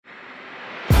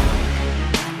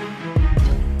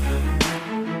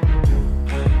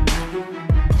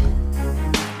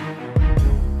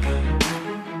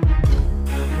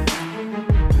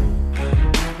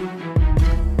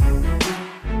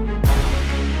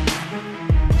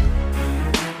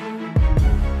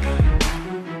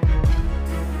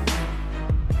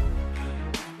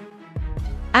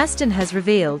Aston has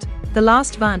revealed the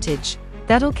last Vantage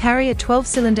that'll carry a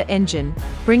 12-cylinder engine,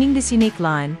 bringing this unique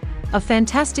line of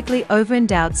fantastically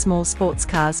over-endowed small sports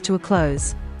cars to a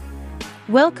close.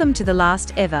 Welcome to the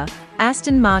last ever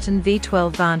Aston Martin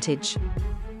V12 Vantage.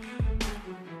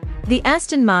 The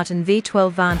Aston Martin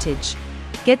V12 Vantage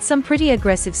gets some pretty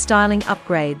aggressive styling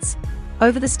upgrades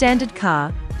over the standard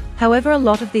car. However, a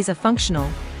lot of these are functional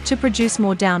to produce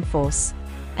more downforce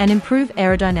and improve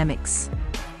aerodynamics.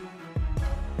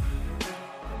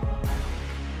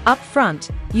 Up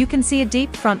front, you can see a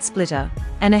deep front splitter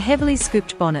and a heavily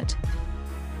scooped bonnet.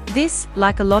 This,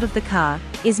 like a lot of the car,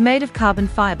 is made of carbon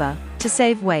fiber to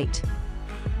save weight.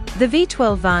 The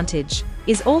V12 Vantage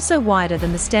is also wider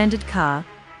than the standard car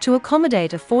to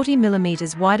accommodate a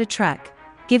 40mm wider track,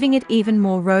 giving it even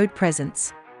more road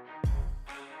presence.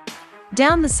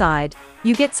 Down the side,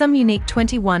 you get some unique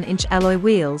 21-inch alloy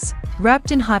wheels,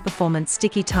 wrapped in high-performance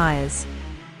sticky tires.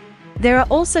 There are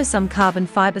also some carbon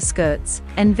fiber skirts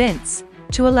and vents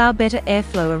to allow better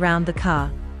airflow around the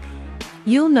car.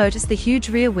 You'll notice the huge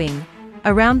rear wing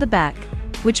around the back,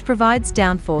 which provides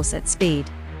downforce at speed.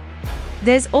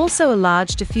 There's also a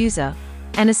large diffuser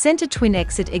and a center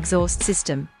twin-exit exhaust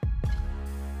system.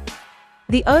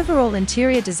 The overall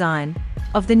interior design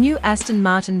of the new Aston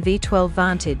Martin V12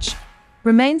 Vantage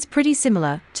remains pretty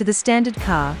similar to the standard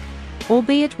car,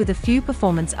 albeit with a few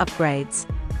performance upgrades.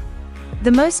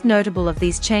 The most notable of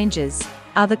these changes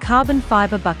are the carbon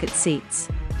fiber bucket seats.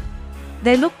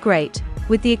 They look great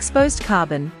with the exposed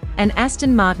carbon and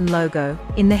Aston Martin logo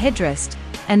in the headrest,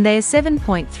 and they are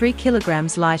 7.3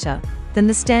 kilograms lighter than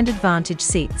the standard Vantage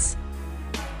seats.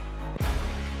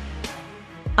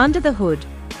 Under the hood,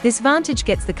 this Vantage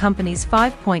gets the company's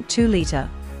 5.2-litre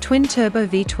twin-turbo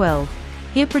V12,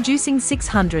 here producing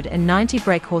 690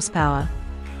 brake horsepower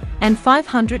and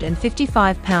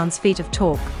 555 pounds-feet of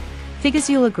torque. Figures,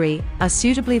 you'll agree, are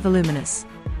suitably voluminous.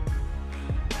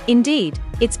 Indeed,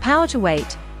 its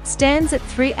power-to-weight stands at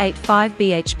 385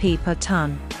 bhp per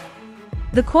tonne.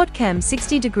 The quad-cam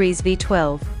 60°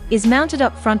 V12 is mounted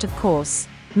up front, of course,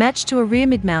 matched to a rear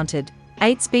mid-mounted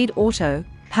 8-speed auto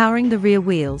powering the rear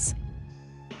wheels.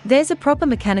 There's a proper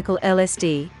mechanical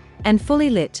LSD, and fully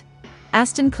lit,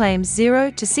 Aston claims 0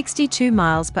 to 62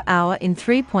 miles per hour in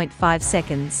 3.5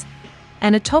 seconds,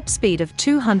 and a top speed of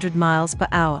 200 miles per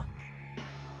hour.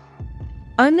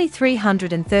 Only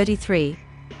 333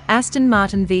 Aston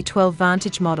Martin V12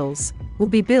 Vantage models will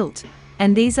be built,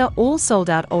 and these are all sold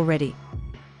out already.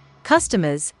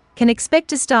 Customers can expect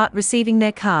to start receiving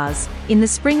their cars in the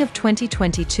spring of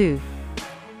 2022.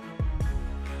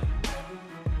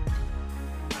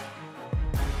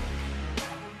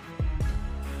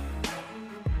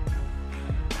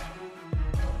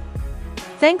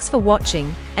 Thanks for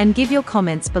watching, and give your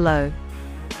comments below.